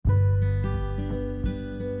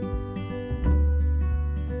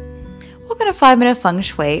Welcome to 5 Minute Feng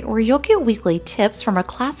Shui, where you'll get weekly tips from a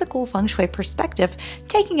classical feng shui perspective,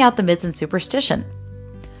 taking out the myths and superstition.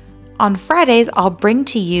 On Fridays, I'll bring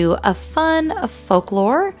to you a fun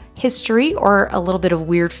folklore, history, or a little bit of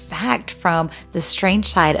weird fact from the strange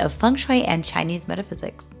side of feng shui and Chinese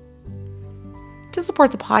metaphysics. To support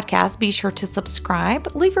the podcast, be sure to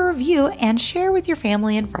subscribe, leave a review, and share with your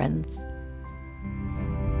family and friends.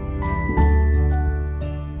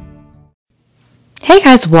 Hey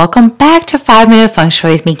guys, welcome back to 5 Minute Feng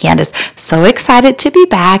Shui with me, Candace. So excited to be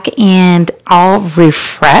back and all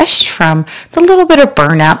refreshed from the little bit of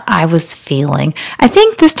burnout I was feeling. I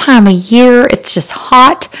think this time of year, it's just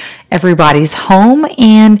hot, everybody's home,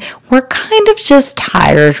 and we're kind of just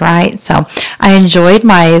tired, right? So I enjoyed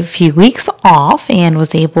my few weeks off and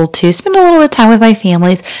was able to spend a little bit of time with my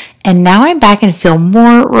families, and now I'm back and feel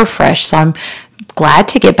more refreshed. So I'm glad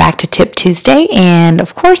to get back to Tip Tuesday and,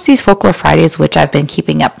 of course, these Folklore Fridays, which I've been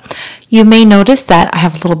keeping up. You may notice that I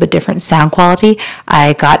have a little bit different sound quality.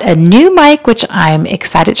 I got a new mic, which I'm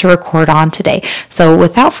excited to record on today. So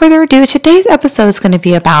without further ado, today's episode is going to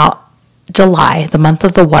be about July, the month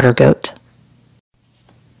of the water goat.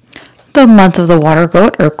 The month of the water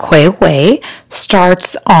goat, or Kuei Wei,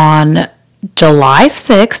 starts on July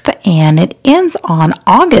 6th and it ends on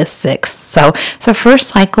August 6th. So the first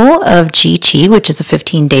cycle of Ji-Qi, which is a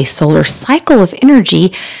 15-day solar cycle of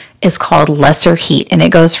energy, is called Lesser Heat, and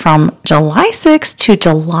it goes from July 6th to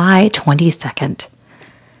July 22nd.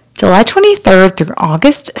 July 23rd through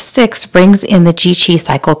August 6th brings in the Ji-Qi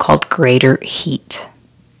cycle called Greater Heat.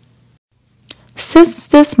 Since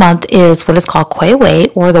this month is what is called Kuei Wei,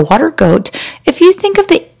 or the water goat, if you think of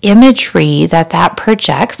the imagery that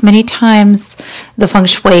projects, many times the feng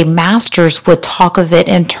shui masters would talk of it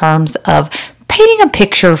in terms of painting a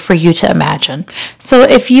picture for you to imagine. So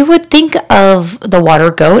if you would think of the water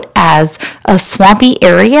goat as a swampy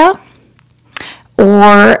area,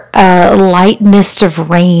 or a light mist of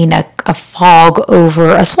rain, a fog over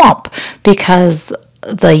a swamp, because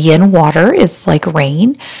the yin water is like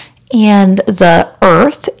rain, and the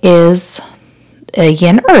earth is a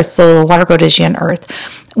yin earth, so the water goat is yin earth,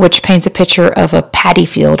 which paints a picture of a paddy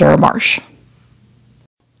field or a marsh.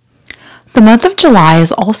 The month of July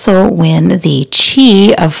is also when the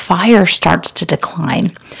qi of fire starts to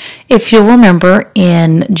decline. If you'll remember,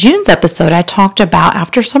 in June's episode, I talked about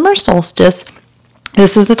after summer solstice,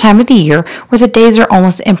 this is the time of the year where the days are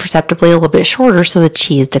almost imperceptibly a little bit shorter, so the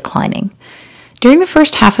qi is declining. During the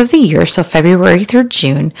first half of the year, so February through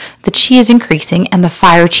June, the qi is increasing and the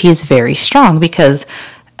fire qi is very strong because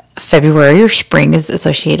February or spring is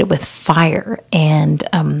associated with fire and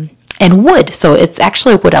wood. So it's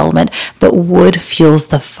actually a wood element, but wood fuels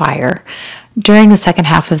the fire. During the second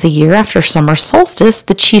half of the year, after summer solstice,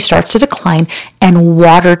 the qi starts to decline and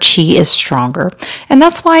water qi is stronger. And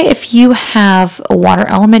that's why if you have a water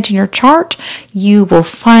element in your chart, you will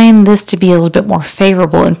find this to be a little bit more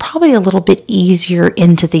favorable and probably a little bit easier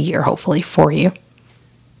into the year, hopefully, for you.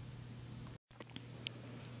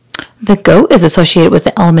 The goat is associated with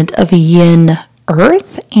the element of yin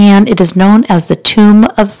earth, and it is known as the tomb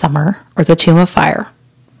of summer or the tomb of fire.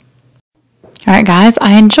 All right, guys,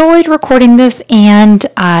 I enjoyed recording this, and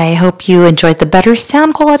I hope you enjoyed the better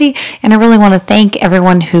sound quality, and I really want to thank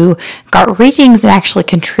everyone who got readings and actually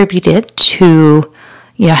contributed to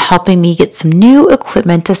helping me get some new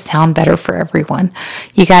equipment to sound better for everyone.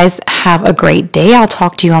 You guys have a great day. I'll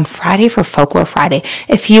talk to you on Friday for Folklore Friday.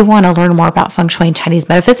 If you want to learn more about feng shui and Chinese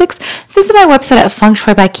metaphysics, visit my website at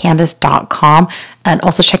fengshuibycandace.com, and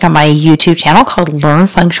also check out my YouTube channel called Learn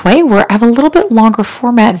Feng Shui, where I have a little bit longer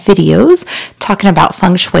format videos talking about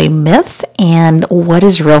feng shui myths and what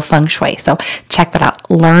is real feng shui. So check that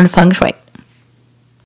out, Learn Feng Shui.